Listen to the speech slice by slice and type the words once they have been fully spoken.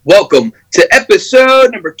Welcome to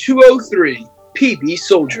episode number 203, PB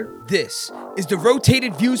Soldier. This is the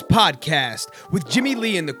Rotated Views podcast with Jimmy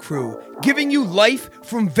Lee and the crew, giving you life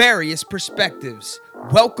from various perspectives.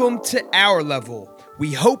 Welcome to our level.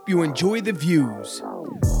 We hope you enjoy the views.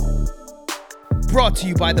 Brought to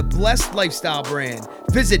you by the Blessed Lifestyle brand.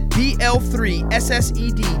 Visit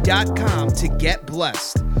BL3SSED.com to get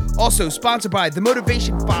blessed. Also sponsored by The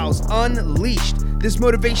Motivation Files Unleashed. This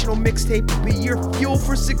motivational mixtape will be your fuel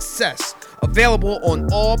for success. Available on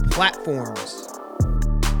all platforms.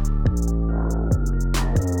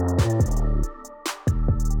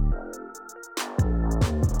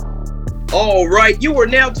 All right, you are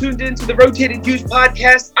now tuned into the Rotated Views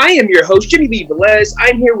podcast. I am your host, Jimmy Lee Velez.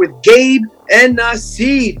 I'm here with Gabe and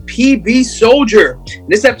Nasid, PB Soldier. In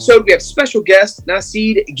this episode, we have special guest,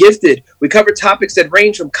 Nasid Gifted. We cover topics that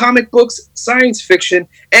range from comic books, science fiction,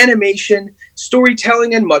 animation,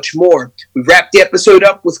 storytelling, and much more. We wrapped the episode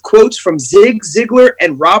up with quotes from Zig Ziglar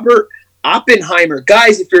and Robert Oppenheimer.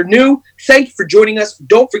 Guys, if you're new, thank you for joining us.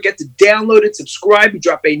 Don't forget to download and subscribe. We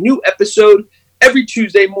drop a new episode every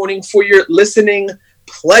Tuesday morning for your listening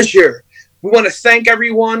pleasure. We want to thank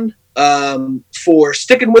everyone for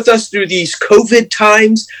sticking with us through these COVID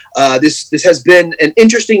times. This has been an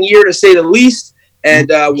interesting year, to say the least, and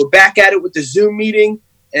we're back at it with the Zoom meeting.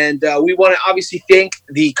 And we want to obviously thank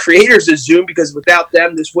the creators of Zoom, because without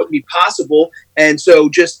them, this wouldn't be possible. And so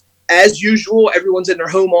just as usual, everyone's in their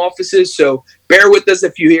home offices, so bear with us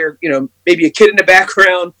if you hear, maybe a kid in the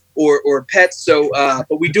background or pets. So,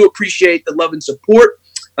 but we do appreciate the love and support.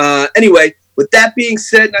 Anyway, with that being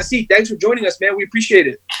said, Nasid, thanks for joining us, man. We appreciate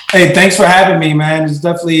it. Hey, thanks for having me, man. It's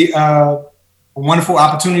definitely a wonderful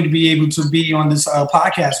opportunity to be able to be on this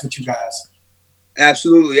podcast with you guys.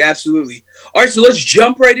 Absolutely, absolutely. All right, so let's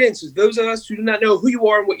jump right in. So those of us who do not know who you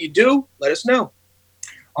are and what you do, let us know.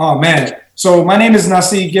 Oh, man. So my name is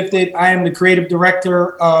Nasid Gifted. I am the creative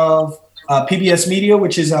director of PBS Media,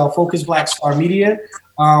 which is Focus Black Star Media.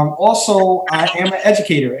 Also, I am an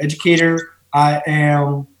educator. I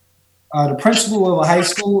am the principal of a high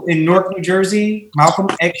school in Newark, New Jersey, Malcolm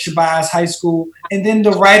X Shabazz High School, and then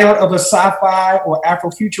the writer of a sci-fi or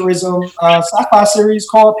Afrofuturism sci-fi series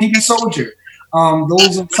called PB Soldier.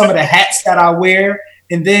 Those are some of the hats that I wear.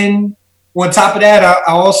 And then on top of that,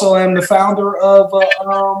 I also am the founder of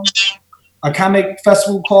a comic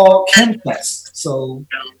festival called ChemFest. So,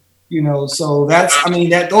 so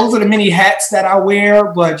those are the many hats that I wear,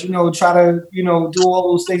 but, try to, do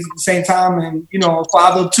all those things at the same time, and, a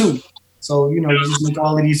father too. So, just make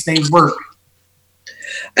all of these things work.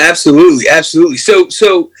 Absolutely. Absolutely.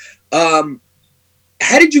 So,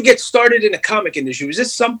 how did you get started in the comic industry? Was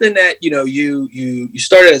this something that, you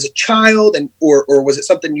started as a child, or was it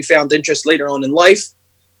something you found interest later on in life?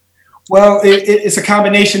 Well, it's a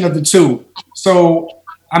combination of the two. So,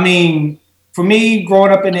 for me,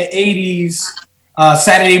 growing up in the 80s,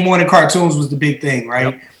 Saturday morning cartoons was the big thing,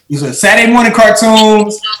 right? Yep. These were Saturday morning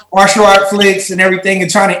cartoons, martial art flicks, and everything,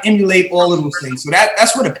 and trying to emulate all of those things. So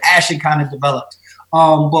that's where the passion kind of developed.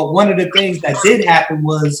 But one of the things that did happen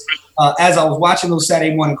was, as I was watching those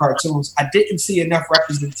Saturday morning cartoons, I didn't see enough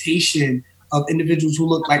representation of individuals who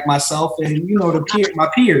looked like myself and, my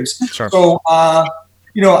peers. Sure. So, I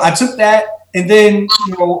took that. And then,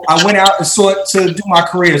 I went out and sought to do my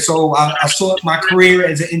career. So I sought my career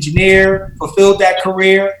as an engineer, fulfilled that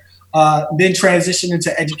career, then transitioned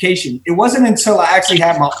into education. It wasn't until I actually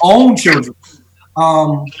had my own children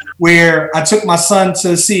where I took my son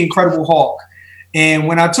to see Incredible Hulk. And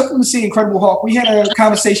when I took him to see Incredible Hulk, we had a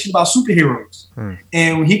conversation about superheroes.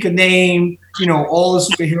 And he could name, all the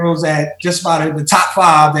superheroes at just about the top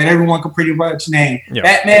 5 that everyone could pretty much name. Yeah.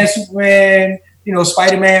 Batman, Superman,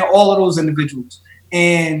 Spider-Man, all of those individuals.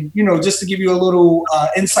 And, just to give you a little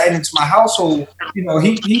insight into my household,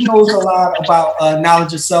 he knows a lot about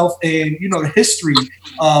knowledge of self and, the history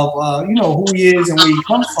of, who he is and where he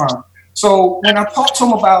comes from. So when I talked to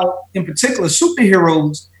him about, in particular,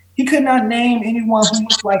 superheroes, he could not name anyone who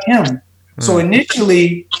looked like him. So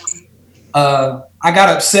initially, I got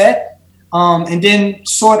upset and then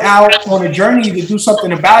sought out on a journey to do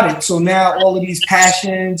something about it. So now all of these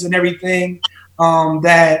passions and everything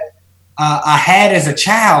that I had as a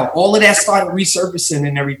child, all of that started resurfacing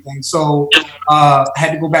and everything. So I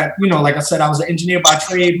had to go back, like I said, I was an engineer by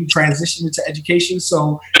trade who transitioned into education.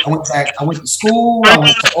 So I went to school, I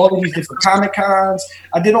went to all of these different Comic Cons.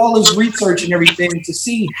 I did all this research and everything to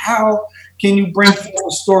see how can you bring forth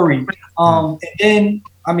a story. And then,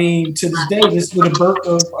 to this day, this was the birth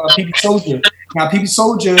of PB Soldier. Now, PB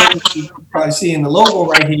Soldier, which you can probably see in the logo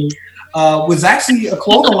right here, was actually a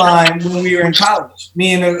clothing line when we were in college.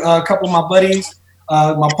 Me and a couple of my buddies,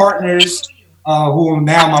 my partners, who are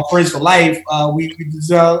now my friends for life, we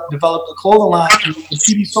developed a clothing line. And the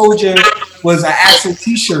PB Soldier was an actual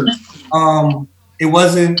T-shirt. It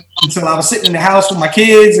wasn't until I was sitting in the house with my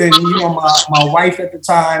kids and my wife at the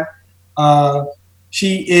time.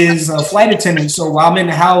 She is a flight attendant, so while I'm in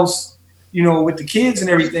the house, with the kids and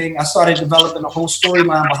everything, I started developing a whole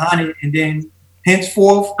storyline behind it, and then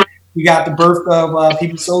henceforth, we got the birth of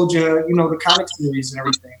PB Soldier, the comic series and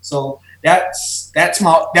everything. So that's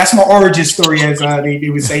my origin story, as they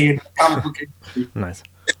would say in comic book industry. Nice.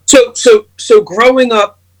 So growing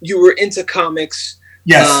up, you were into comics.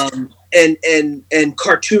 Yes. And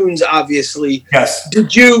cartoons, obviously. Yes.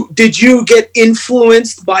 Did you get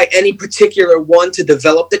influenced by any particular one to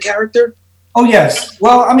develop the character? Oh yes.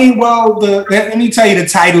 Well, let me tell you the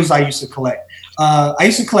titles I used to collect. I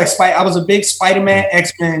used to collect I was a big Spider-Man,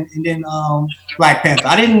 X-Men, and then Black Panther.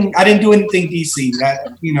 I didn't do anything DC. I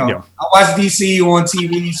watched DC on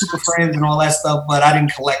TV, Super Friends, and all that stuff, but I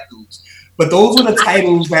didn't collect those. But those were the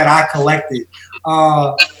titles that I collected.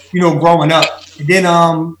 Growing up, and then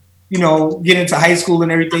get into high school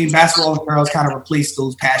and everything, basketball and girls kind of replaced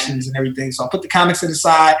those passions and everything. So I put the comics to the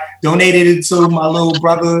side, donated it to my little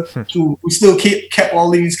brother, who still kept all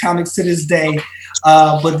of these comics to this day.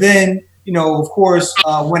 But then, of course,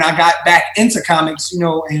 when I got back into comics,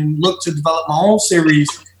 and looked to develop my own series,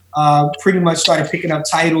 pretty much started picking up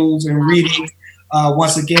titles and reading.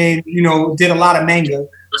 Once again, did a lot of manga.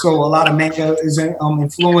 So a lot of manga is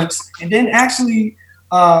influenced. And then actually,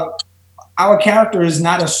 our character is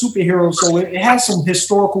not a superhero, so it has some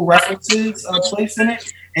historical references placed in it,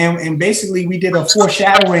 and basically we did a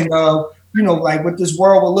foreshadowing of like what this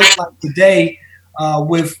world will look like today,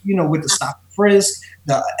 with the Stop and Frisk,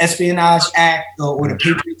 the Espionage Act, or the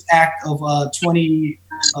Patriots Act of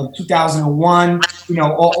 2001.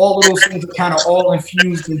 All of those things are kind of all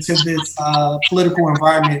infused into this political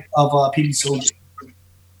environment of PB Soldier.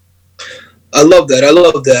 I love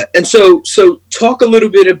that. And so talk a little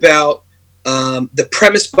bit about the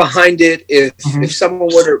premise behind it. If someone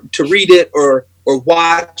were to read it or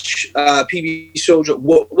watch PB Soldier,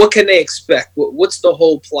 what can they expect? What's the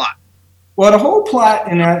whole plot? Well, the whole plot,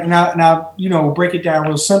 and I'll break it down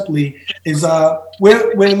real simply, is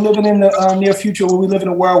we're living in the near future where we live in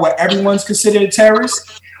a world where everyone's considered a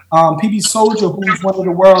terrorist. PB Soldier, who's one of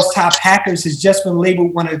the world's top hackers, has just been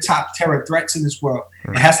labeled one of the top terror threats in this world.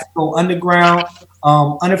 It has to go underground,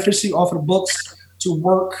 unofficially off of the books, to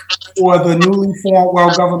work for the newly formed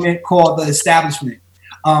world government called the Establishment.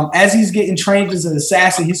 As he's getting trained as an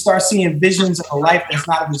assassin, he starts seeing visions of a life that's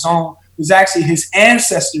not of his own. It was actually his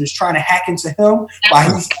ancestors trying to hack into him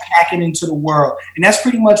while he's hacking into the world. And that's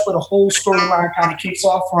pretty much where the whole storyline kind of kicks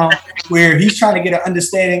off from, where he's trying to get an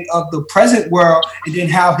understanding of the present world and then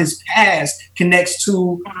how his past connects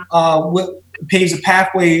to what paves a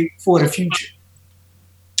pathway for the future.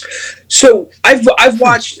 So I've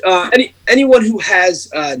watched anyone who has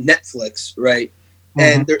Netflix, right?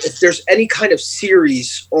 And if there's any kind of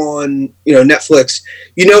series on Netflix,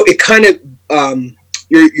 it kind of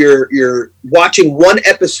you're watching one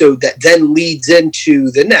episode that then leads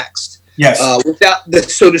into the next. Yes.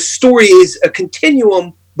 So the story is a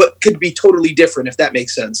continuum, but could be totally different, if that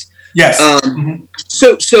makes sense. Yes.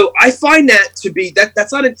 So I find that to be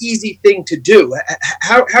that's not an easy thing to do.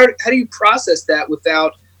 How do you process that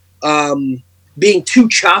without being too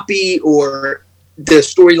choppy or the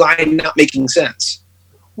storyline not making sense?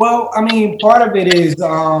 Well, part of it is,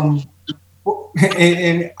 I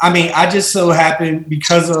just so happened,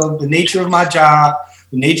 because of the nature of my job,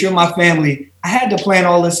 the nature of my family, I had to plan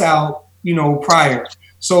all this out, prior.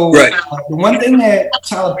 So right. The one thing that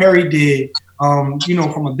Tyler Perry did,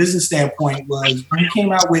 from a business standpoint, was when he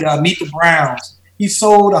came out with Meet the Browns, he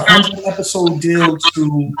sold a 100-episode deal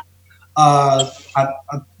to, I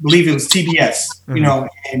believe it was TBS,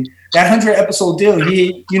 and that 100-episode deal,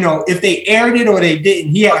 he, if they aired it or they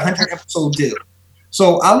didn't, he had a 100-episode deal.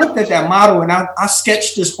 So I looked at that model and I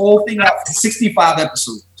sketched this whole thing out for 65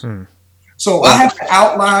 episodes. So I have to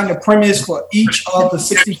outline the premise for each of the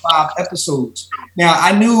 65 episodes. Now,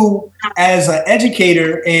 I knew as an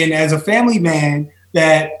educator and as a family man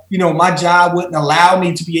that, my job wouldn't allow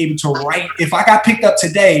me to be able to write. If I got picked up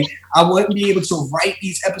today, I wouldn't be able to write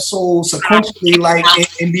these episodes sequentially,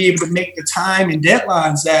 and be able to make the time and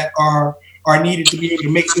deadlines that are needed to be able to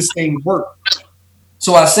make this thing work.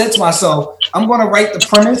 So I said to myself, I'm going to write the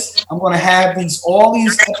premise. I'm going to have all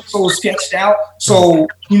these episodes sketched out. So,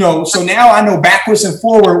 so now I know backwards and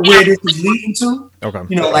forward where this is leading to.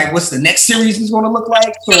 Okay. Like what's the next series is going to look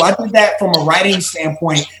like. So I did that from a writing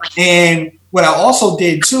standpoint. And what I also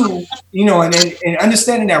did too, and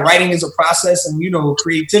understanding that writing is a process and,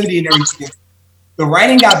 creativity and everything. the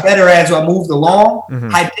writing got better as I moved along.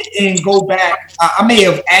 I didn't go back. I may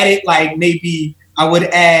have added, like, maybe I would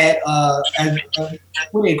add what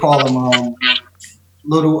do they call them?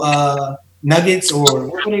 Little nuggets, or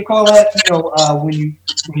what do they call that? When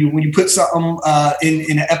you put something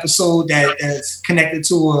in an episode that's connected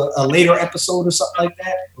to a later episode or something like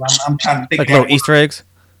that. I'm trying to think. Like little Easter eggs.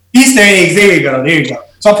 Easter eggs. There you go.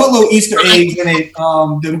 So I put little Easter eggs in it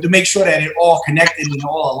to make sure that it all connected and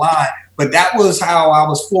all aligned. But that was how I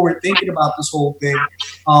was forward thinking about this whole thing.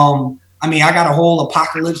 I mean, I got a whole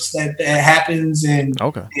apocalypse that happens, and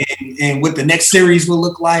what the next series will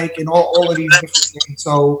look like, and all of these different things.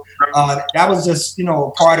 So that was just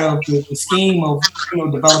a part of the scheme of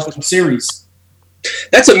developing the series.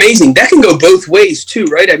 That's amazing. That can go both ways too,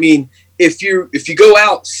 right? I mean, if you go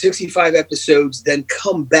out 65 episodes, then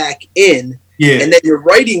come back in, and then your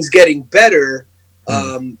writing's getting better.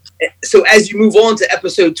 So as you move on to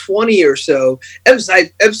episode 20 or so,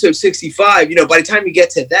 episode 65, by the time you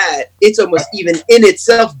get to that, it's almost even in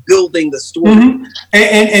itself building the story.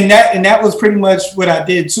 And that was pretty much what I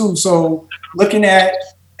did too. So looking at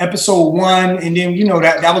episode 1, and then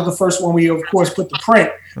that was the first one we of course put to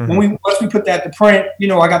print. Once we put that to print,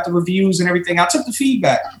 I got the reviews and everything. I took the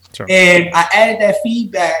feedback, and I added that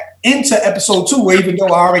feedback into episode 2. Where even though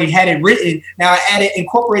I already had it written, now I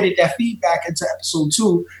incorporated that feedback into episode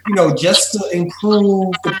 2. Just to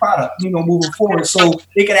improve the product, moving forward, so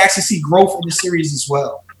they could actually see growth in the series as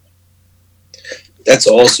well. That's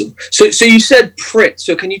awesome. So you said print.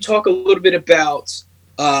 So can you talk a little bit about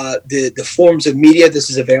the forms of media this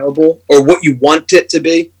is available, or what you want it to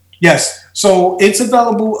be? Yes. So it's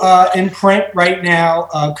available in print right now.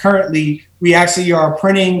 Currently, we actually are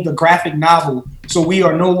printing the graphic novel. So we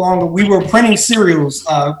were printing serials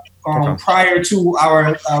prior to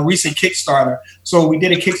our recent Kickstarter. So we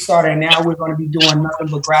did a Kickstarter, and now we're going to be doing nothing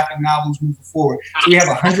but graphic novels moving forward. So we have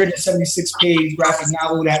a 176-page graphic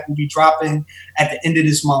novel that will be dropping at the end of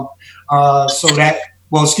this month.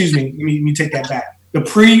 Excuse me, let me take that back. The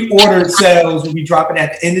pre-ordered sales will be dropping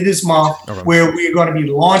at the end of this month, where we're going to be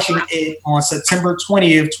launching it on September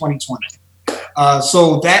 20th, 2020.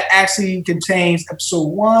 So that actually contains episode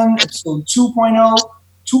 1, episode 2.0,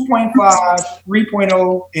 2.5,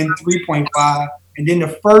 3.0, and 3.5. And then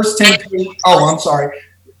the first 10 pages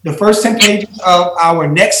of our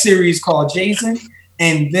next series called Jason.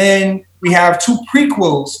 And then we have 2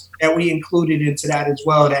 prequels that we included into that as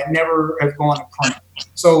well that never have gone to print.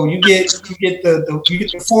 So you get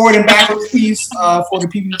the forward and backwards piece for the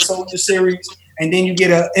PB Soldier series, and then you get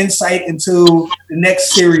an insight into the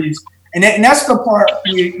next series, and that's the part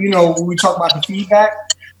when we talk about the feedback.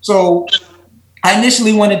 So I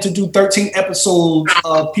initially wanted to do 13 episodes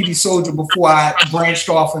of PB Soldier before I branched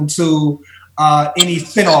off into any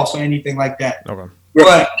spinoffs or anything like that.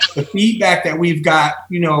 But the feedback that we've got,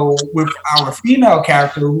 with our female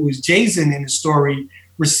character, who is Jason in the story,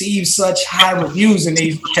 received such high reviews, and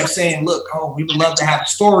they kept saying, look, we would love to have a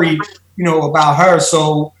story, about her.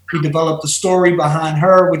 So we developed the story behind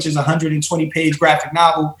her, which is a 120-page graphic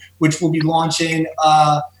novel, which will be launching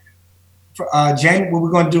we're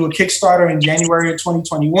going to do a Kickstarter in January of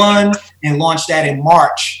 2021 and launch that in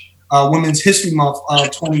March, Women's History Month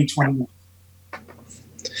of 2021.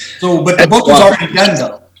 So, but the book is already done,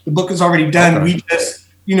 though. The book is already done. We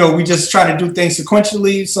just try to do things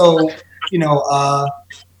sequentially. So,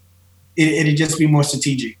 it'd just be more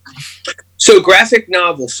strategic. So graphic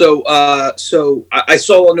novel. So I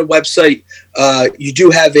saw on the website you do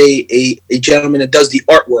have a gentleman that does the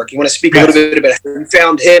artwork. You want to speak a little bit about how you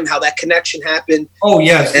found him, how that connection happened? Oh,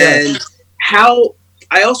 yes. And how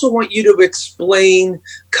I also want you to explain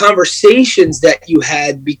conversations that you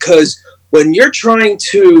had, because when you're trying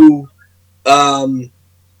to,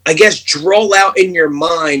 draw out in your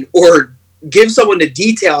mind or give someone the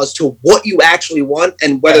detail as to what you actually want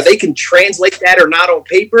and whether they can translate that or not on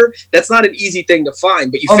paper, that's not an easy thing to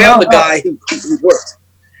find. But you found the guy who worked.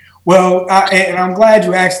 Well, and I'm glad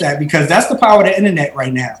you asked that, because that's the power of the internet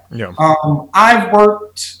right now. Yeah. I've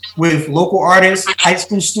worked with local artists, high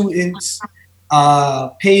school students,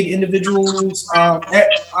 paid individuals.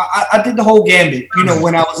 I did the whole gambit,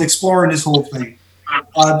 when I was exploring this whole thing.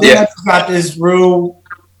 Then I just got this real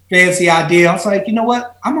fancy idea. I was like, you know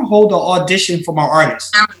what? I'm going to hold an audition for my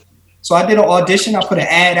artist. So I did an audition. I put an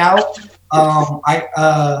ad out.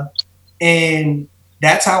 And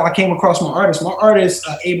that's how I came across my artist. My artist,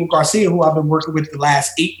 Abel Garcia, who I've been working with the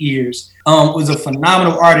last 8 years, was a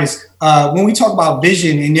phenomenal artist. When we talk about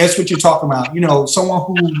vision, and that's what you're talking about, someone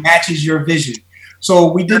who matches your vision.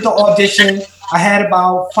 So we did the audition. I had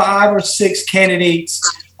about 5 or 6 candidates.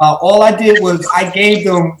 All I did was I gave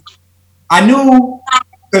them, I knew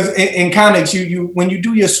because in comics, you when you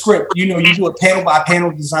do your script, you do a panel by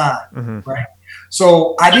panel design, right?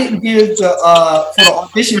 So I didn't give the for the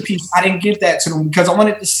audition piece, I didn't give that to them because I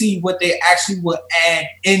wanted to see what they actually would add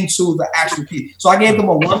into the actual piece. So I gave them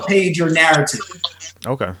a 1-pager narrative.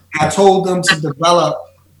 Okay. I told them to develop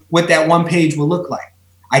what that 1 page would look like.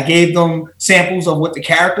 I gave them samples of what the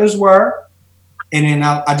characters were, and then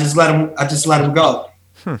I just let them go.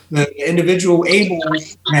 The individual Abel,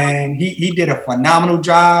 man, he did a phenomenal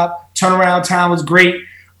job. Turnaround time was great.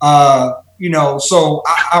 So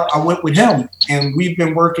I went with him, and we've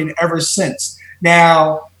been working ever since.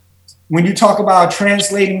 Now, when you talk about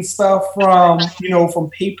translating stuff from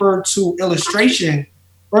paper to illustration,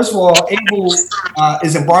 first of all, Abel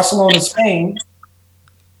is in Barcelona, Spain,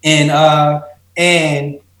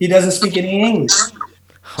 and he doesn't speak any English.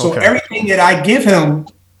 So everything that I give him,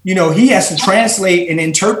 he has to translate and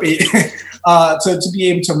interpret to be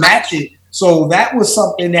able to match it. So that was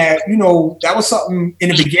something that in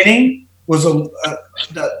the beginning was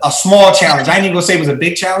a small challenge. I ain't even gonna say it was a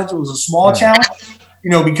big challenge. It was a small challenge,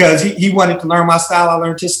 because he wanted to learn my style. I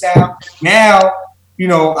learned his style. Now,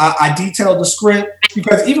 I detailed the script,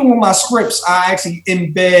 because even with my scripts, I actually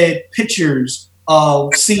embed pictures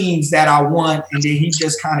of scenes that I want, and then he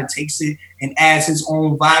just kind of takes it and adds his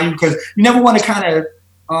own value, because you never want to kind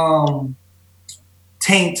of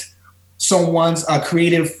taint someone's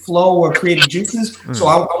creative flow or creative juices. So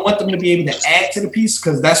I want them to be able to add to the piece,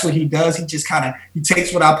 because that's what he does. He just he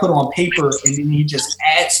takes what I put on paper and then he just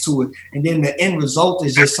adds to it, and then the end result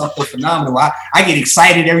is just something phenomenal. I get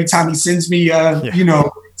excited every time he sends me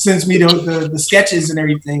sends me the sketches and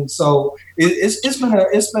everything. So it's been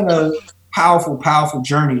a powerful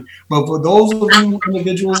journey. But for those of you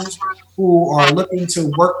individuals who are looking to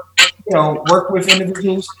work with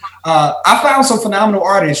individuals, I found some phenomenal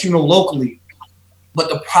artists, locally. But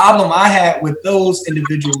the problem I had with those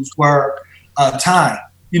individuals were time.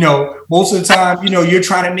 Most of the time, you're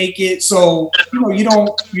trying to make it so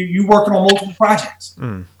you're working on multiple projects.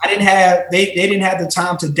 They didn't have the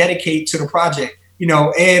time to dedicate to the project.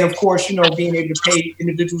 And of course, being able to pay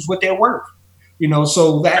individuals what they're worth.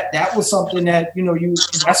 So that was something that,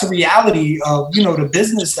 that's a reality of, the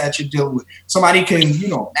business that you're dealing with. Somebody can,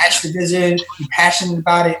 match the vision, be passionate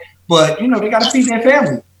about it, but, they got to feed their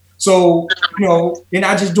family. So, they're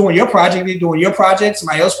not just doing your project, they're doing your project,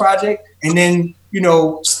 somebody else's project. And then,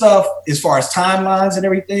 stuff as far as timelines and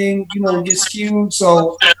everything, gets skewed.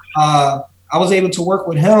 So I was able to work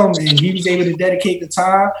with him, and he was able to dedicate the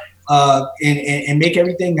time. And make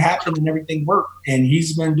everything happen and everything work. And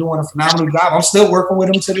he's been doing a phenomenal job. I'm still working with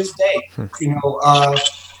him to this day, and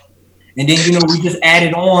then, we just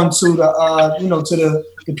added on to the, to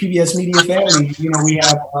the PBS Media family.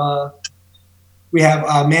 We have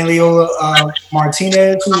Manliola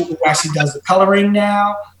Martinez, who actually does the coloring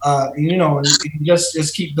now, and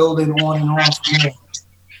just keep building on and on from there.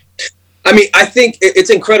 I mean, I think it's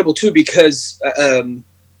incredible too, because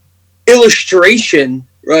illustration,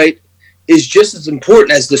 right, is just as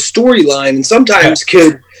important as the storyline, and sometimes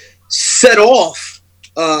could set off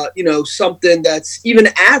something that's even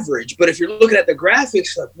average. But if you're looking at the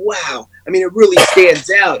graphics, like, wow, I mean, it really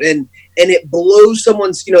stands out, and it blows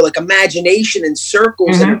someone's imagination in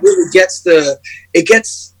circles, and it really gets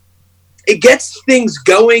things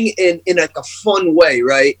going in like a fun way,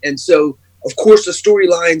 right? And so of course the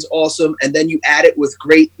storyline's awesome, and then you add it with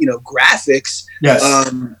great graphics. Yes.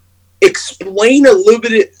 Explain a little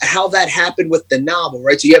bit how that happened with the novel,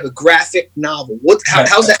 right? So you have a graphic novel.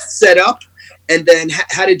 How's that set up? And then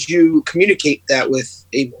how did you communicate that with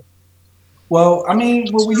Abel? Well, I mean,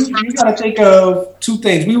 you got to think of two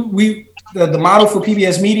things. The model for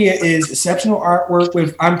PBS Media is exceptional artwork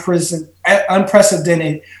with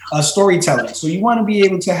unprecedented storytelling. So you want to be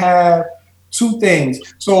able to have two things.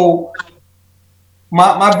 So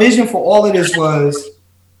my vision for all of this was,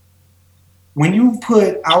 when you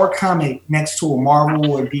put our comic next to a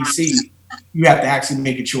Marvel or DC, you have to actually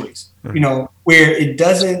make a choice, where it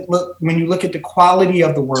doesn't look, when you look at the quality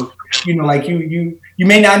of the work, like you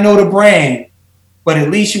may not know the brand, but at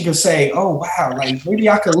least you can say, oh, wow, like maybe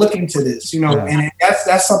I could look into this, and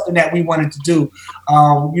that's something that we wanted to do,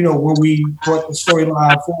 when we brought the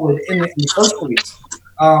storyline forward in the first place.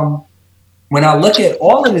 When I look at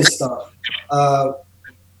all of this stuff,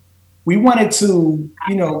 we wanted to,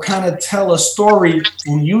 kind of tell a story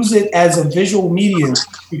and use it as a visual medium,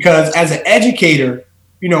 because as an educator,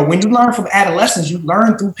 when you learn from adolescents, you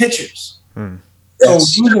learn through pictures. So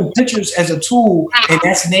using pictures as a tool, and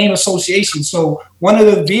that's name association. So one of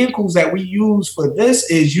the vehicles that we use for this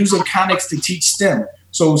is using comics to teach STEM.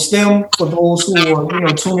 So STEM, for those who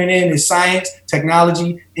are tuning in, is science,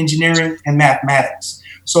 technology, engineering, and mathematics.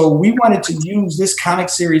 So we wanted to use this comic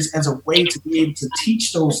series as a way to be able to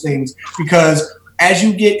teach those things, because as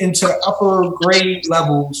you get into upper grade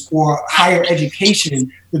levels or higher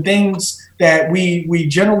education, the things that we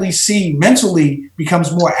generally see mentally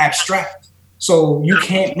becomes more abstract. So you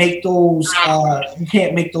can't make those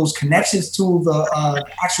connections to the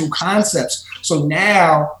actual concepts. So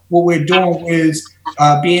now what we're doing is,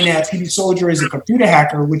 being that PB Soldier is a computer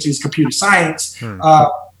hacker, which is computer science,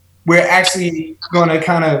 we're actually going to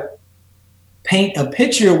kind of paint a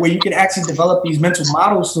picture where you can actually develop these mental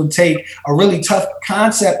models to take a really tough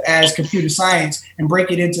concept as computer science and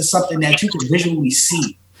break it into something that you can visually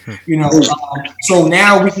see. So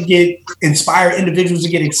now we can inspire individuals to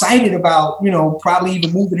get excited about, probably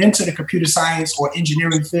even moving into the computer science or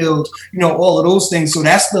engineering field, all of those things. So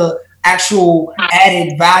that's the actual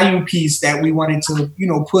added value piece that we wanted to,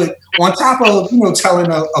 put on top of,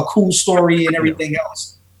 telling a cool story and everything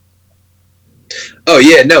else. Oh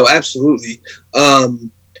yeah, no, absolutely.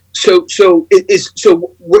 So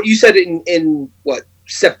what you said in what,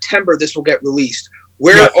 September this will get released.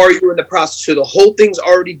 Where are you in the process? So the whole thing's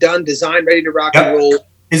already done, designed, ready to rock and roll.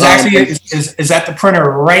 It's actually is at the printer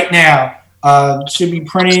right now. Should be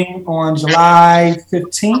printing on July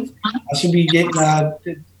 15th. I should be getting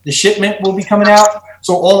the shipment will be coming out.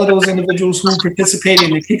 So all of those individuals who participated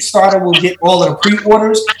in the Kickstarter will get all of the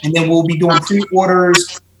pre-orders, and then we'll be doing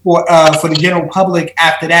pre-orders for the general public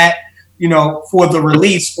after that, for the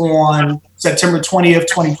release on September 20th,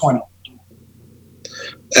 2020.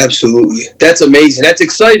 Absolutely. That's amazing. That's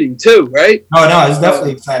exciting too, right? No, it's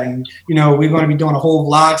definitely exciting. We're going to be doing a whole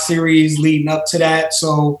vlog series leading up to that.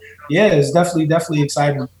 So yeah, it's definitely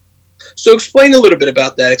exciting. So explain a little bit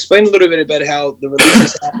about that. Explain a little bit about how the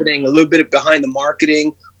release is happening, a little bit behind the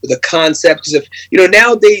marketing, the concept. Because if,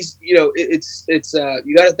 nowadays, it's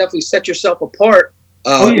you got to definitely set yourself apart,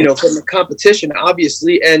 from the competition,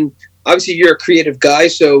 obviously. And obviously you're a creative guy,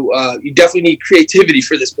 so you definitely need creativity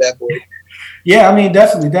for this bad boy. Yeah, I mean,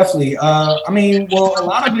 definitely. A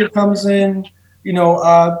lot of it comes in,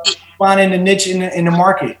 finding a niche in the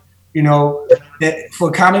market. That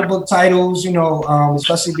for comic book titles,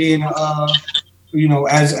 especially being,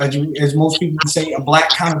 as most people would say, a Black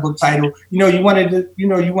comic book title. You want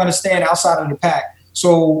to stand outside of the pack.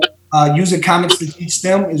 So using comics to teach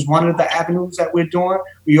STEM is one of the avenues that we're doing.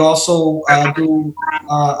 We also do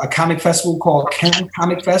a comic festival called Chem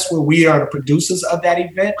Comic Fest, where we are the producers of that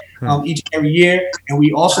event each and every year. And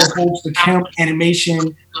we also host the Chem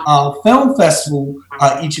Animation Film Festival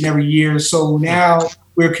each and every year. So now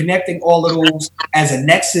we're connecting all of those as a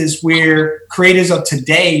nexus where creators of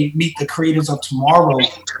today meet the creators of tomorrow.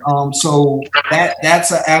 So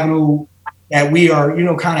that's an avenue that we are,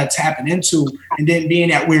 kind of tapping into. And then being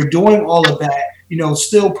that we're doing all of that,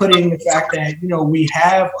 still putting the fact that, we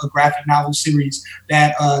have a graphic novel series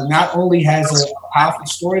that not only has a powerful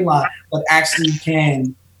storyline, but actually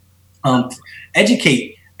can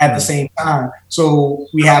educate at the same time. So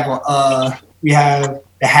we have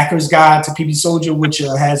the Hacker's Guide to PB Soldier, which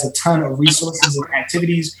has a ton of resources and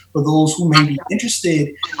activities for those who may be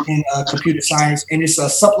interested in computer science. And it's a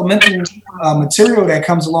supplemental material that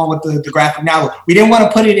comes along with the graphic novel. We didn't want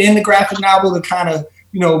to put it in the graphic novel to kind of,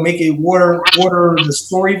 make it water the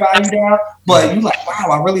story value down. But you're like, wow,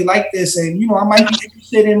 I really like this. And, I might be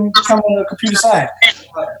interested in becoming a computer science.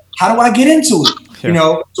 How do I get into it?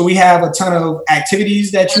 So we have a ton of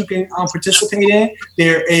activities that you can participate in.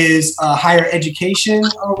 There is higher education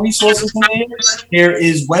resources in there. There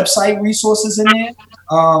is website resources in there.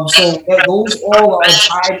 So those all are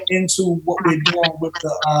tied into what we're doing with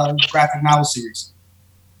the graphic novel series.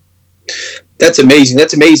 That's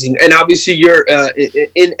amazing. And obviously you're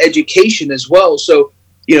in education as well. So,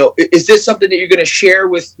 is this something that you're going to share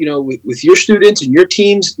with your students and your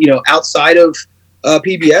teams, outside of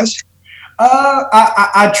PBS?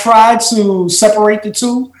 I try to separate the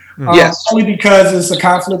two, only because it's a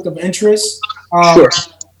conflict of interest. Sure.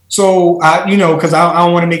 So, because I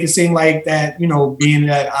don't want to make it seem like that, being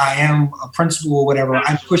that I am a principal or whatever,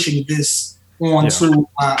 I'm pushing this on to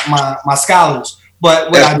my scholars.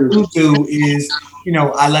 But what I do is,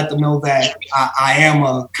 I let them know that I am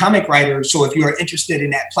a comic writer. So if you're interested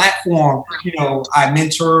in that platform, I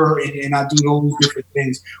mentor and I do those different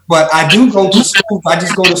things. But I do go to schools. I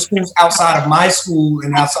just go to schools outside of my school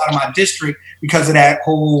and outside of my district because of that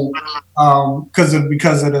whole, because of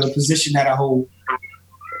the position that I hold.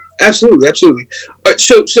 Absolutely.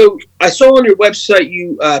 So I saw on your website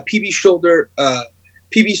you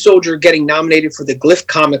PB Soldier getting nominated for the Glyph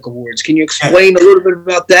Comic Awards. Can you explain a little bit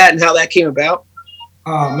about that and how that came about?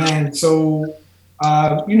 Oh man, so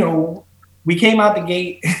we came out the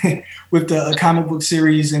gate with the comic book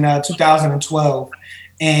series in 2012,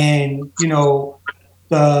 and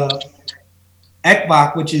the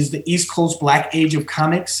ECBOC, which is the East Coast Black Age of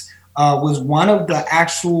Comics, was one of the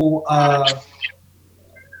actual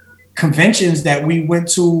conventions that we went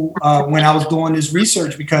to when I was doing this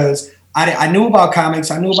research, because I knew about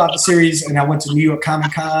comics, I knew about the series, and I went to New York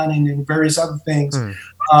Comic Con and various other things.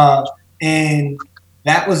 And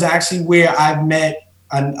that was actually where I met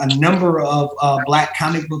a number of Black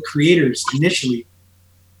comic book creators initially,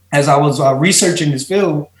 as I was researching this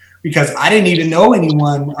field, because I didn't even know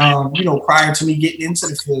anyone, prior to me getting into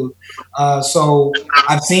the field. So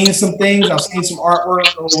I've seen some things, I've seen some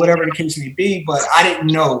artwork or whatever the case may be, but I didn't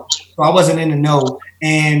know. So I wasn't in the know.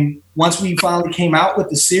 And once we finally came out with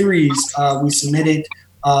the series, we submitted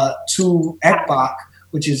to ECBOC,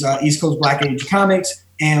 which is East Coast Black Age Comics,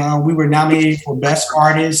 and we were nominated for Best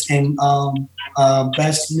Artist and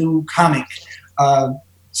Best New Comic.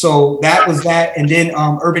 So that was that. And then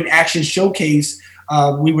Urban Action Showcase,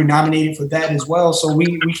 we were nominated for that as well. So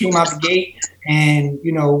we came out the gate, and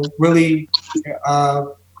really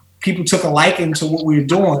people took a liking to what we were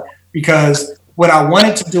doing, because what I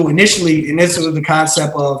wanted to do initially, and this was the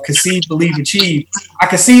concept of conceive, believe, achieve. I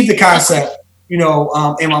conceived the concept, in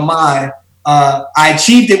my mind. I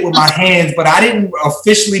achieved it with my hands, but I didn't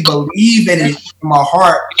officially believe in it in my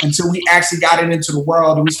heart until we actually got it into the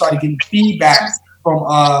world and we started getting feedback from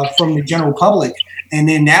the general public. And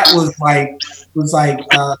then that was like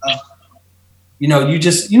you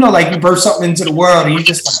just, like you birth something into the world and you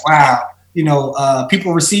just like, wow,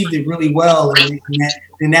 people received it really well.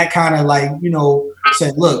 And that kind of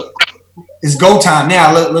said, look, it's go time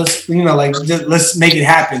now. Let's let's make it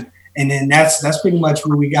happen. And then that's pretty much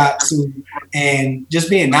where we got to. And just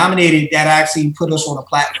being nominated, that actually put us on a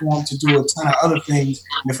platform to do a ton of other things.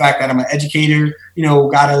 And the fact that I'm an educator,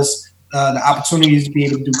 got us the opportunities to be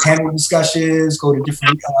able to do panel discussions, go to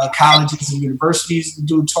different colleges and universities to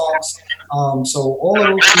do talks. So all of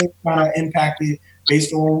those things kind of impacted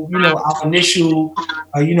based on, our initial,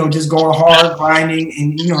 just going hard, grinding,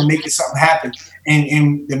 and, making something happen.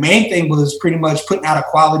 And the main thing was pretty much putting out a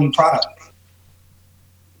quality product.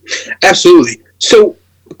 Absolutely. So,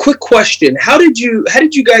 quick question: How did you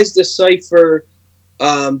guys decipher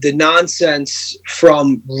the nonsense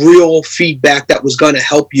from real feedback that was going to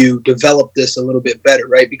help you develop this a little bit better,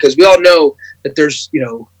 right? Because we all know that there's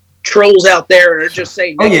trolls out there and are just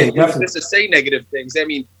saying negative things to say negative things. I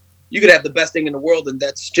mean, you could have the best thing in the world, and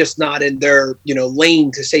that's just not in their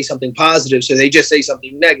lane to say something positive, so they just say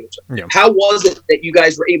something negative. Yeah. How was it that you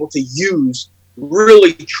guys were able to use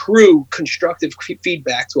really true constructive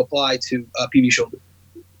feedback to apply to PB Shoulder?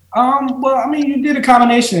 Well, I mean, you did a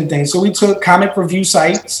combination of things. So we took comic review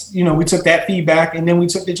sites, we took that feedback, and then we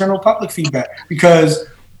took the general public feedback, because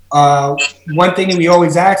one thing that we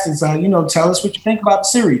always ask is, tell us what you think about the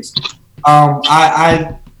series.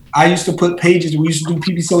 I used to put pages. We used to do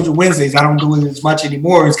PB Soldier Wednesdays. I don't do it as much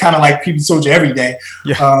anymore. It's kind of like PB Soldier every day.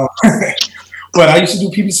 Yeah. But I used to do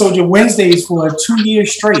PB Soldier Wednesdays for 2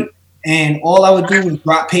 years straight. And all I would do was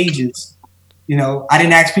drop pages. I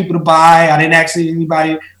didn't ask people to buy. I didn't ask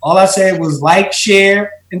anybody. All I said was like,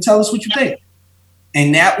 share, and tell us what you think.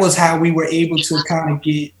 And that was how we were able to kind of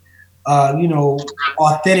get,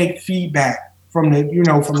 authentic feedback from the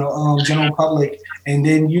general public. And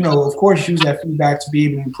then, of course, use that feedback to be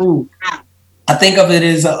able to improve. I think of it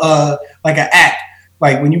as like an app.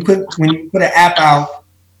 Like when you put an app out,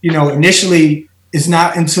 initially, it's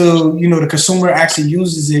not until, the consumer actually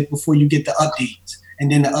uses it before you get the updates.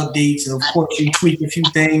 And then the updates, of course, you tweak a few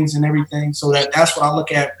things and everything. So that's what I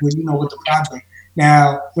look at with, with the project.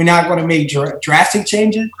 Now, we're not going to make drastic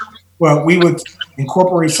changes, but we would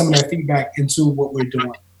incorporate some of that feedback into what we're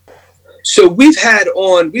doing. So we've had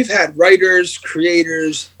writers,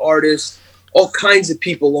 creators, artists, all kinds of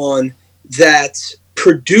people on that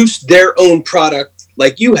produce their own product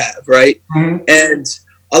like you have, right? Mm-hmm. And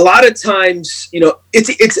a lot of times,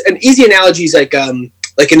 it's an easy analogy is like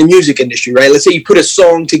in the music industry, right? Let's say you put a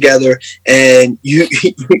song together and you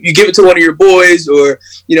give it to one of your boys or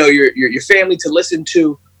your family to listen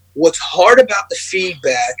to. What's hard about the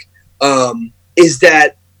feedback is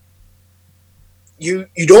that you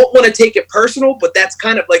don't want to take it personal, but that's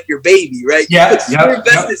kind of like your baby, right? Yeah. You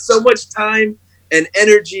invested so much time and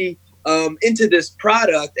energy into this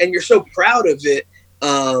product, and you're so proud of it.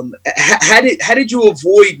 How did you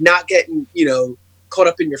avoid not getting caught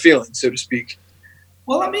up in your feelings, so to speak?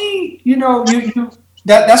 Well, I mean,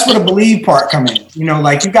 that's where the believe part come in.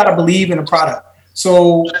 Like you got to believe in the product.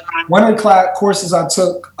 So one of the courses I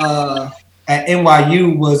took at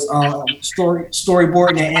NYU was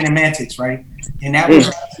storyboarding and animatics, right? And that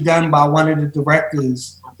was done by one of the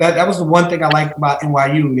directors that was the one thing I liked about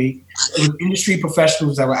NYU. It was industry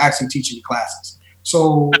professionals that were actually teaching the classes.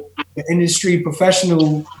 So the industry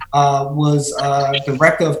professional was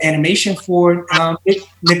director of animation for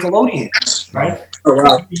Nickelodeon, right? Oh,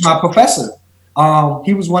 wow. He was my professor.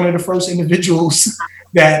 He was one of the first individuals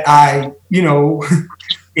that I,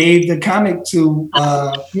 gave the comic to,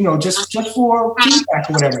 just for feedback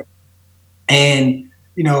or whatever. And,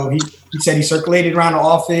 he said he circulated around the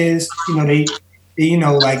office.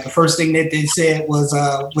 Like the first thing that they said was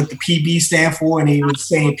what the PB stand for, and he was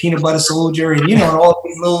saying peanut butter soldier, and all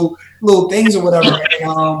these little things or whatever.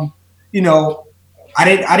 And, I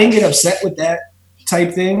didn't get upset with that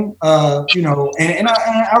type thing, and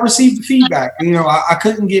I received the feedback. I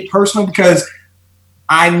couldn't get personal because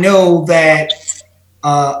I know that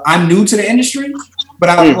I'm new to the industry, but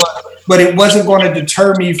it wasn't going to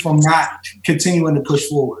deter me from not continuing to push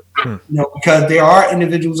forward. Because there are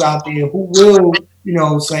individuals out there who will,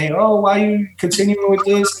 say, "Oh, why are you continuing with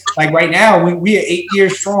this?" Like right now, we are 8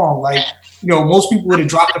 years strong. Like, most people would have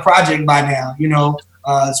dropped the project by now.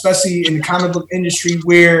 Especially in the comic book industry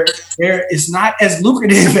where it's not as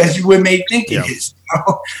lucrative as you would may think it is.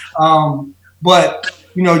 But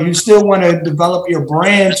you still want to develop your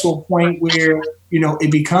brand to a point where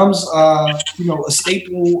it becomes a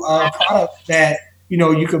staple product that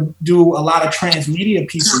you could do a lot of transmedia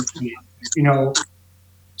pieces with.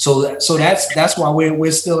 So that's why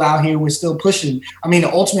we're still out here. We're still pushing. I mean,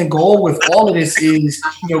 the ultimate goal with all of this is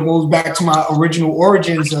goes back to my original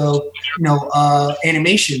origins of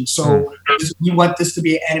animation. So we want this to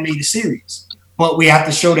be an animated series, but we have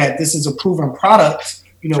to show that this is a proven product.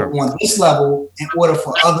 On this level, in order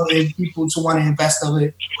for other people to want to invest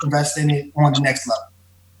in it on the next level.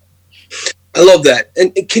 I love that.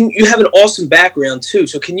 And you have an awesome background too.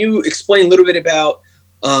 So can you explain a little bit about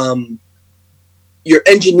your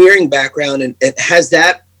engineering background, and has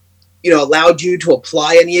that allowed you to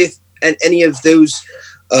apply any of those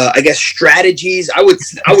strategies? I would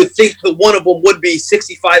think that one of them would be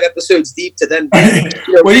 65 episodes deep to then because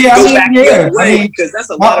that's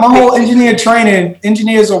a lot. My whole engineer training,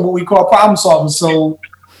 engineers are what we call problem solvers. So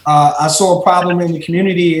I saw a problem in the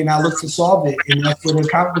community and I looked to solve it, and that's for the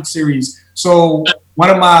comic book series. So one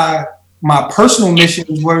of my personal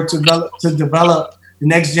missions were to develop the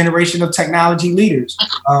next generation of technology leaders.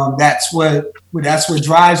 That's what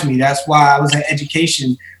drives me. That's why I was in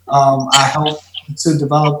education. I helped to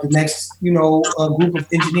develop the next, group of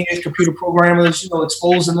engineers, computer programmers,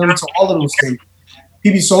 exposing them to all of those things.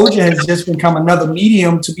 PB Soldier has just become another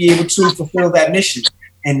medium to be able to fulfill that mission.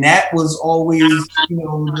 And that was always,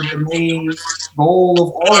 the main goal of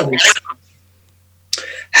all of this.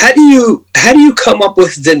 How do you come up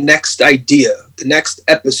with the next idea, the next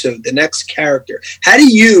episode, the next character? How do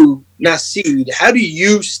you, Nasid, how do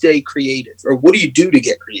you stay creative, or what do you do to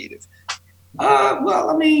get creative? Well,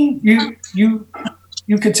 I mean, you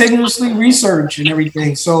continuously research and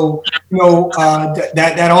everything. So,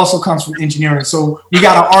 that also comes from engineering. So we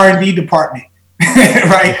got an R&D department,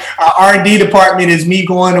 right? Our R&D department is me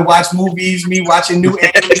going to watch movies, me watching new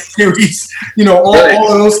anime series, all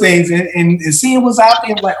of those things, and seeing what's out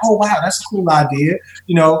there. Like, oh wow, that's a cool idea.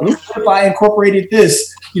 What if I incorporated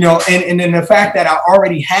this? And then the fact that I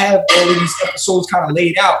already have all of these episodes kind of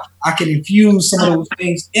laid out, I can infuse some of those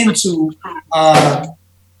things into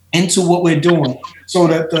what we're doing. So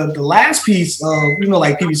the last piece of,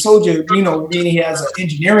 like PB Soldier, meaning he has an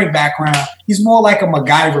engineering background, he's more like a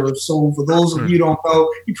MacGyver. So for those of you who don't know,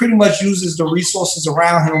 he pretty much uses the resources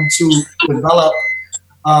around him to develop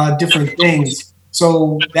different things.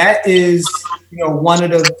 So that is, one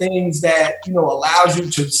of the things that, allows you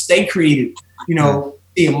to stay creative. You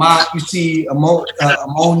see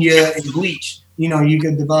ammonia and bleach. You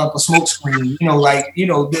can develop a smoke screen,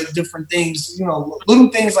 the different things, little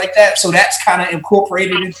things like that. So that's kind of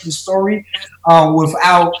incorporated into the story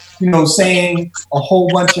without, saying a whole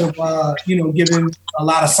bunch of, giving a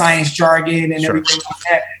lot of science jargon and everything like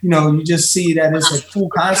that. You just see that it's a cool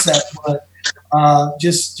concept, but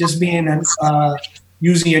just being,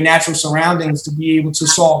 using your natural surroundings to be able to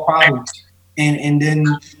solve problems. And then,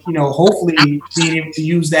 hopefully being able to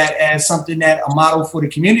use that as something that a model for the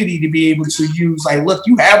community to be able to use. Like, look,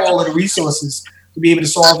 you have all of the resources to be able to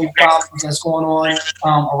solve your problems that's going on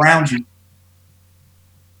around you.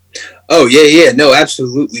 Oh, yeah. No,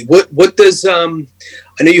 absolutely. What does, I know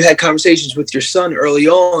you had conversations with your son early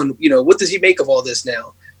on, what does he make of all this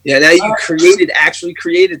now? Yeah, now you actually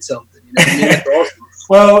created something. That's awesome.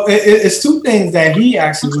 Well, it's two things that he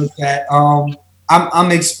actually looked at.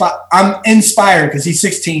 I'm inspired because he's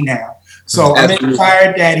 16 now. So I'm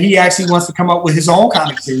inspired that he actually wants to come up with his own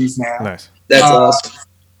comic series now. Nice. That's awesome.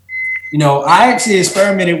 I actually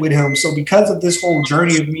experimented with him. So because of this whole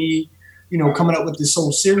journey of me, coming up with this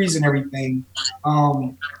whole series and everything,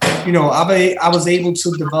 I was able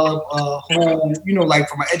to develop a whole, like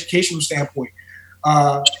from an educational standpoint.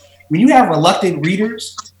 When you have reluctant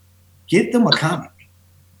readers, get them a comic.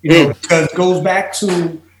 Because it goes back to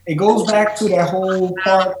that whole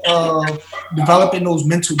part of developing those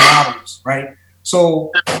mental models, right?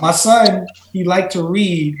 So my son, he liked to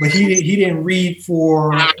read, but he didn't read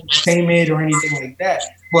for entertainment or anything like that.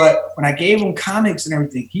 But when I gave him comics and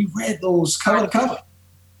everything, he read those cover to cover,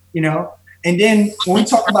 And then when we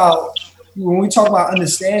talk about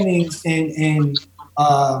understandings and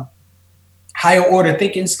higher order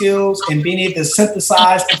thinking skills and being able to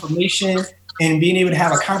synthesize information and being able to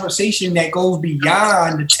have a conversation that goes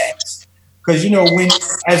beyond the text. Because, when,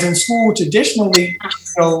 as in school, traditionally,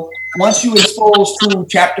 once you expose to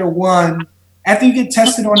chapter 1, after you get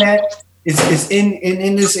tested on that, it's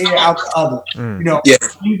in this area, out the other.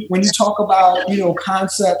 When you talk about,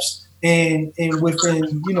 concepts and within,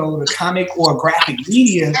 the comic or graphic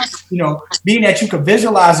media, being that you can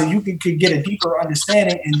visualize it, you could get a deeper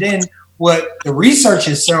understanding. And then what the research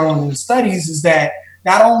has shown in studies is that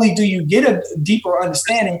not only do you get a deeper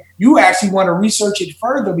understanding, you actually want to research it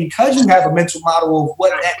further because you have a mental model of what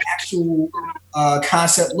that actual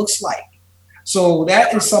concept looks like. So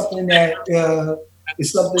that is something that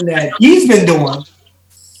he's been doing,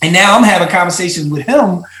 and now I'm having conversations with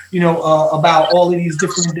him, about all of these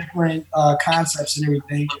different concepts and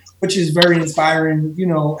everything, which is very inspiring,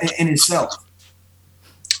 in itself.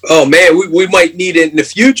 Oh man, we might need it in the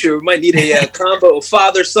future. We might need a combo, a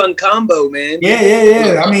father-son combo, man.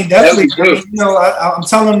 Yeah. I mean, definitely. I'm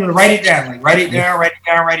telling them to write it down. Like, write it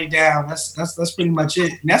down. That's pretty much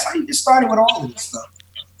it. And that's how you get started with all of this stuff.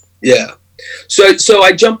 Yeah. So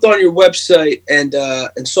I jumped on your website and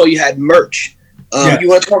saw you had merch. You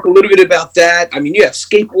want to talk a little bit about that? I mean, you have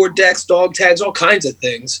skateboard decks, dog tags, all kinds of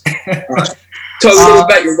things. Talk a little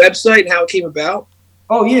about your website and how it came about.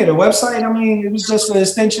 Oh yeah, the website. I mean, it was just an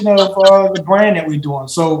extension of the brand that we're doing.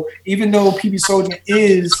 So even though PB Soldier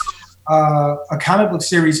is a comic book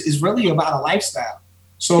series, is really about a lifestyle.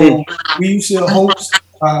 So we used to host,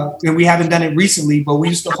 and we haven't done it recently, but we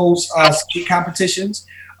used to host skate competitions.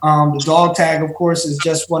 The dog tag, of course, is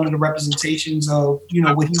just one of the representations of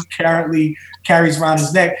what he currently carries around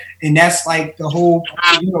his neck, and that's like the whole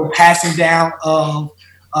passing down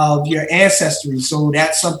of your ancestry. So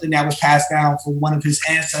that's something that was passed down from one of his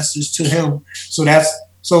ancestors to him. So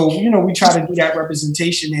we try to do that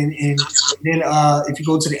representation. And then if you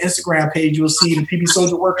go to the Instagram page, you'll see the PB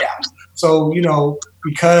Soldier workout. So,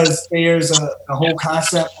 because there's a whole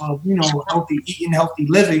concept of, healthy eating, healthy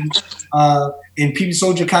living, and PB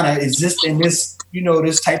Soldier kind of exists in this,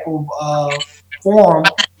 this type of form,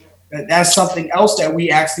 that's something else that we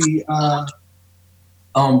actually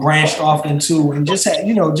branched off into, and just had,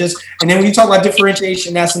 and then when you talk about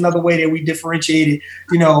differentiation, that's another way that we differentiate it.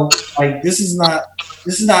 Like this is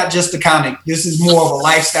not just a comic. This is more of a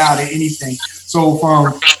lifestyle than anything. So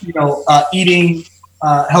from eating,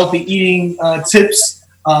 healthy eating tips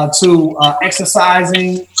to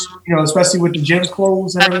exercising, especially with the gym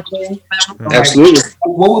clothes and everything. Absolutely. Like,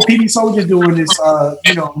 what would PB Soldier do in this,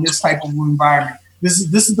 in this type of environment? This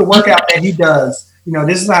is the workout that he does.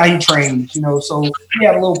 This is how he trains, so he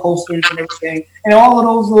had a little posters and everything. And all of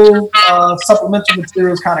those little supplemental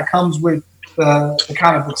materials kind of comes with the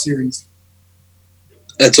comic book series.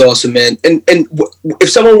 That's awesome, man. And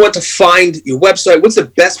if someone wants to find your website, what's the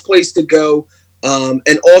best place to go?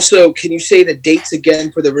 And also, can you say the dates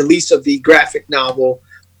again for the release of the graphic novel?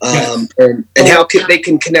 And how they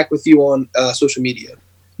can connect with you on social media?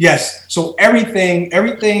 Yes. So everything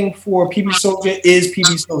for PB Soldier is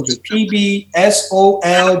PB Soldier. PBSOLDIER.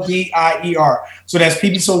 So that's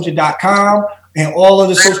pbsoldier.com, and all of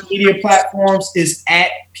the social media platforms is at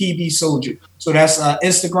PB Soldier. So that's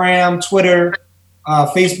Instagram, Twitter,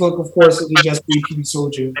 Facebook, of course, it would just be PB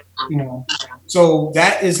Soldier. So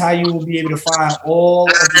that is how you will be able to find all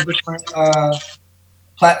of the different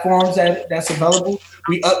platforms that's available.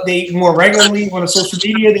 We update more regularly on the social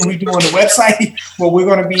media than we do on the website, but we're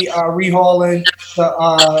going to be rehauling the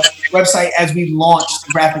website as we launch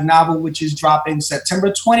the graphic novel, which is dropping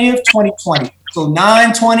September 20th, 2020. So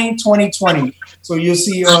 9/20/2020. So you'll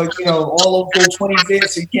see, all of those 20 there,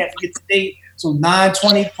 so you can't forget the date. So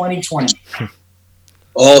 9/20/2020.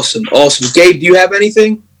 Awesome. Gabe, do you have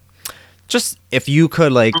anything? Just if you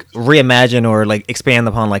could reimagine or expand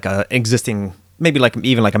upon a existing, maybe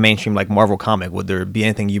even a mainstream Marvel comic, would there be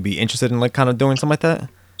anything you'd be interested in kind of doing something like that?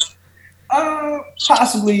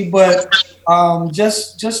 Possibly, but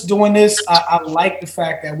Just doing this, I like the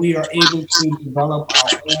fact that we are able to develop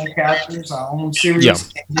our own characters, our own Yeah.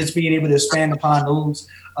 series, and just being able to expand upon those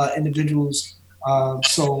individuals.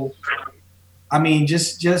 So I mean,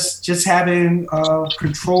 just having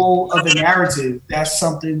control of the narrative. That's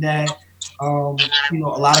something that a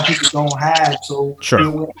lot of people don't have. So Sure.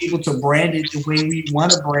 we're able to brand it the way we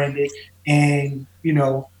want to brand it, and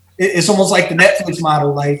it's almost like the Netflix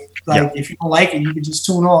model. Like if you don't like it, you can just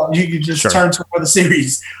tune off. You can just Sure. turn to another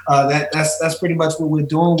series. That's pretty much what we're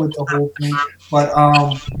doing with the whole thing. But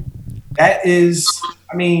that is,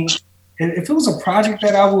 I mean, if it was a project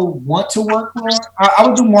that I would want to work on, I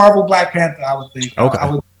would do Marvel Black Panther. I would think.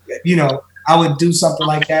 Okay. I would do something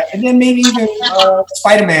like that, and then maybe even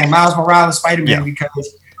Spider-Man, Miles Morales, Spider-Man,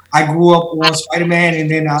 because I grew up on Spider-Man,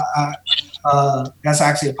 and then that's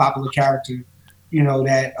actually a popular character.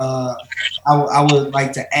 That I would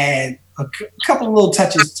like to add a couple of little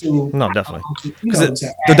touches to. No, definitely. Because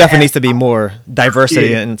there definitely needs to be more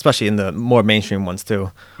diversity, and especially in the more mainstream ones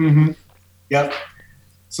too. Mm-hmm. Yep.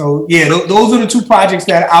 So those are the two projects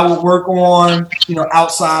that I would work on,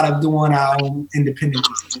 outside of doing our own independent.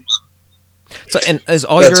 So and is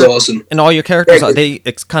That's awesome. And all your characters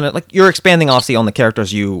it's kind of like you're expanding obviously on the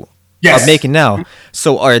characters you are making now.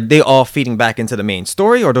 So are they all feeding back into the main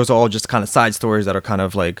story, or those are all just kind of side stories that are kind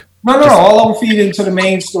of like? No, all of them feed into the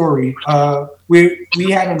main story. We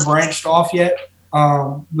haven't branched off yet.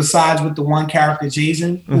 Besides with the one character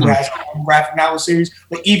Jason, who has a graphic novel series,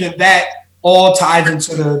 but even that all ties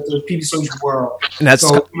into the PB Soldier world. And that's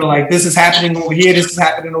so like this is happening over here, this is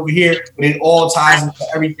happening over here, but it all ties into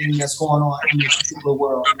everything that's going on in this particular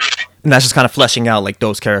world. And that's just kind of fleshing out like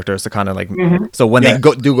those characters to kind of like so when they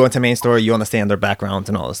go into main story, you understand their backgrounds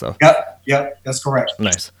and all this stuff. Yep, that's correct.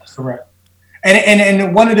 Nice. That's correct.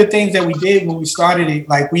 And one of the things that we did when we started it,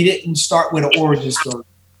 like we didn't start with an origin story.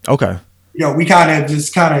 Okay. We kind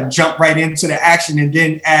of jump right into the action, and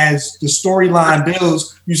then as the storyline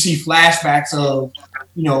builds, you see flashbacks of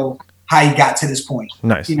how he got to this point.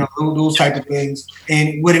 Nice. Those type of things.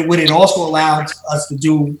 And what it also allowed us to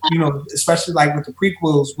do, especially like with the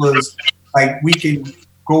prequels, was like we can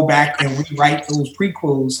go back and rewrite those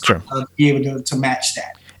prequels to be able to match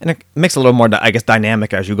that. And it makes it a little more, I guess,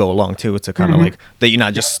 dynamic as you go along too. To kind of like that you're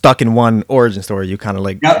not just stuck in one origin story. You kind of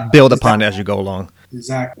like build upon it as you go along.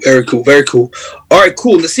 Exactly. Very cool. Very cool. All right,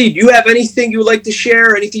 cool. Naseeb, do you have anything you would like to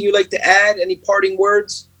share? Anything you'd like to add? Any parting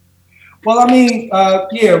words? Well, I mean,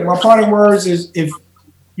 my parting words is if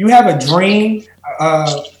you have a dream,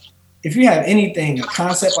 if you have anything, a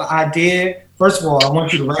concept, an idea, first of all, I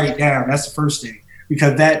want you to write it down. That's the first thing,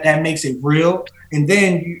 because that makes it real. And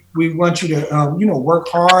then we want you to, work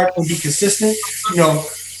hard and be consistent.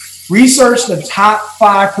 Research the top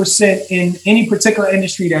 5% in any particular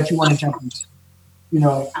industry that you want to jump into.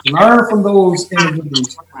 Learn from those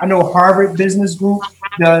individuals. I know Harvard Business Group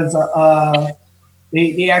does.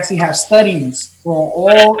 They actually have studies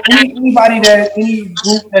on any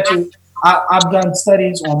group that I've done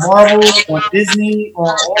studies on Marvel, on Disney, on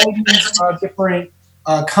all of these different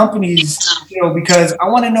companies. Because I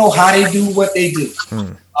want to know how they do what they do.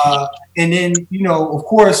 And then, of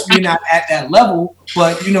course, we're not at that level,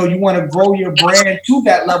 but, you want to grow your brand to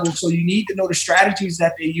that level. So you need to know the strategies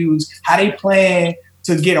that they use, how they plan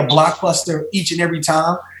to get a blockbuster each and every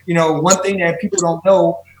time. One thing that people don't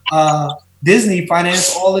know, Disney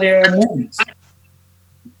financed all of their movies.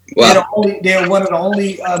 Wow. They're one of the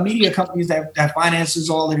only media companies that finances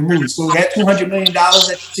all of their movies. So that $200 million that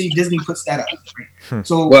you see, Disney puts that up.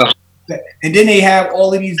 So, wow. And then they have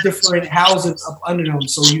all of these different houses up under them.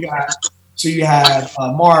 So you have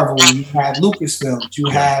Marvel, you have Lucasfilm, you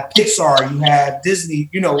have Pixar, you have Disney.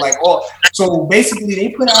 So basically, they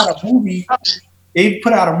put out a movie. They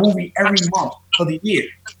put out a movie every month of the year.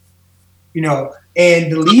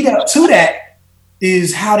 And the lead up to that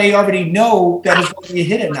is how they already know that it's going to be a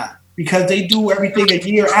hit or not, because they do everything a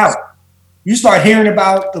year out. You start hearing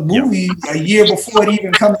about the movie a year before it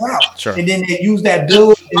even comes out. Sure. And then they use that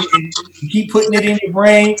build and keep putting it in your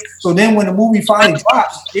brain. So then when the movie finally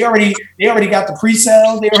drops, they already got the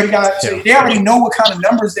pre-sale. They already know what kind of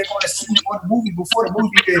numbers they're going to see on the movie before the movie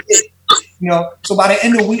even hit. So by the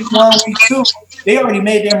end of week 1, week 2, they already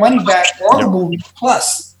made their money back on the movie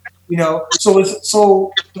plus. So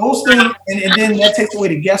those things, and then that takes away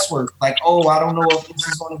the guesswork. Like, oh, I don't know if this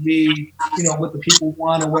is going to be, what the people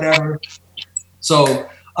want or whatever. So,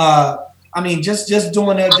 I mean, just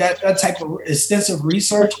doing that type of extensive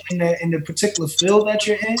research in the particular field that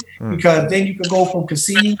you're in, because then you can go from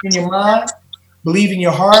conceive in your mind, believe in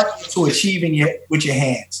your heart, to achieving with your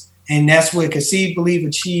hands. And that's where conceive, believe,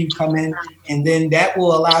 achieve come in. And then that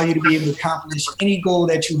will allow you to be able to accomplish any goal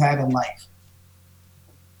that you have in life.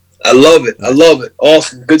 I love it.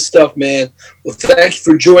 Awesome. Good stuff, man. Well, thank you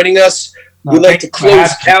for joining us. We'd like to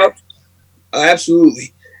close out.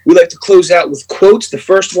 Absolutely. We'd like to close out with quotes. The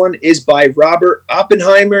first one is by Robert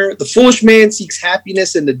Oppenheimer. The foolish man seeks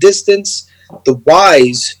happiness in the distance. The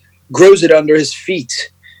wise grows it under his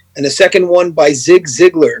feet. And the second one by Zig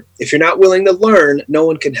Ziglar. If you're not willing to learn, no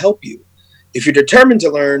one can help you. If you're determined to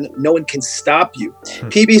learn, no one can stop you.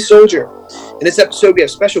 PB Soldier. In this episode, we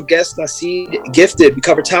have special guest Nasid Gifted. We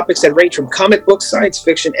cover topics that range from comic books, science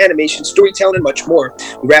fiction, animation, storytelling, and much more.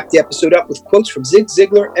 We wrap the episode up with quotes from Zig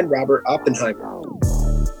Ziglar and Robert Oppenheimer.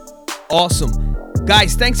 Awesome.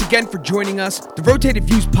 Guys, thanks again for joining us. The Rotated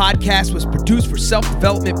Views podcast was produced for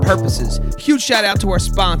self-development purposes. Huge shout out to our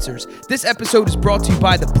sponsors. This episode is brought to you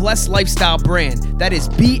by the Blessed Lifestyle brand. That is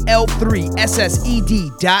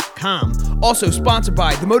BL3SSED.com. Also sponsored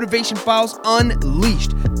by The Motivation Files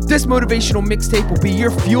Unleashed. This motivational mixtape will be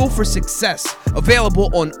your fuel for success.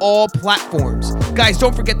 Available on all platforms. Guys,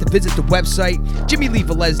 don't forget to visit the website,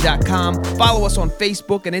 JimmyLeeVelez.com. Follow us on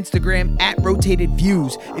Facebook and Instagram at Rotated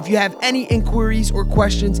Views. If you have any inquiries or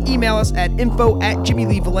questions, email us at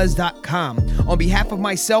info@JimmyLeeVelez.com. On behalf of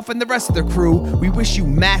myself and the rest of the crew, we wish you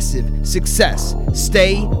massive success.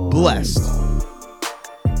 Stay blessed.